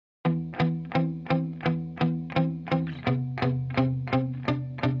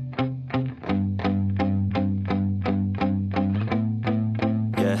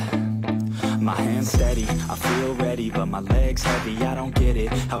legs heavy, I don't get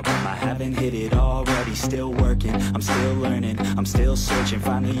it. How come I haven't hit it already? Still working, I'm still learning, I'm still searching,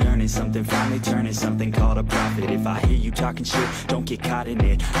 finally earning something, finally turning something called a profit. If I hear you talking shit, don't get caught in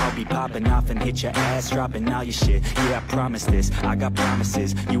it. I'll be popping off and hit your ass, dropping all your shit. Yeah, I promise this, I got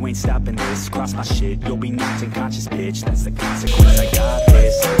promises, you ain't stopping this. Cross my shit, you'll be knocked unconscious, bitch. That's the consequence, I got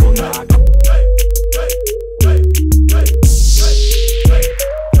this. I will not